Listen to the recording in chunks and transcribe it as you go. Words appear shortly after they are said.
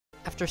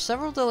After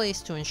several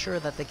delays to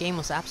ensure that the game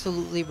was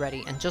absolutely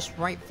ready and just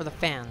right for the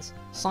fans,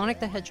 Sonic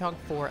the Hedgehog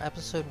 4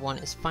 Episode 1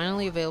 is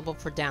finally available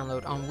for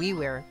download on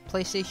WiiWare,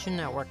 PlayStation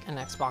Network, and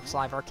Xbox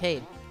Live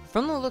Arcade.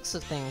 From the looks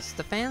of things,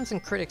 the fans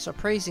and critics are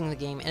praising the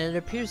game, and it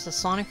appears that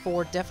Sonic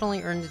 4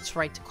 definitely earned its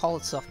right to call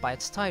itself by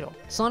its title.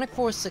 Sonic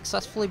 4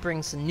 successfully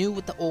brings the new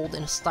with the old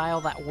in a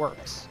style that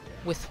works.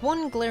 With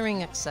one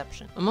glaring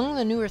exception. Among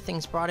the newer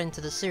things brought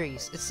into the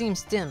series, it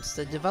seems Dimps,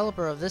 the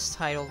developer of this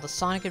title, the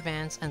Sonic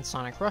Advance and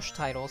Sonic Rush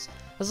titles,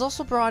 has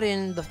also brought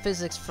in the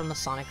physics from the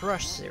Sonic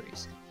Rush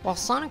series. While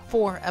Sonic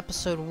 4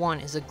 Episode 1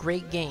 is a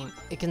great game,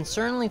 it can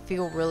certainly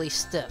feel really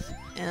stiff,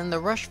 and the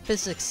Rush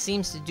physics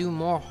seems to do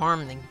more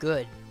harm than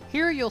good.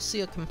 Here you'll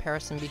see a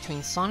comparison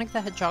between Sonic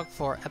the Hedgehog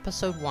 4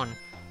 Episode 1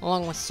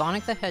 along with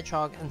Sonic the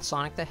Hedgehog and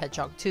Sonic the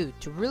Hedgehog 2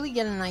 to really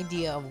get an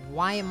idea of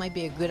why it might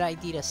be a good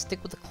idea to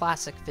stick with the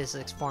classic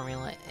physics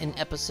formula in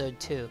Episode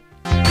 2.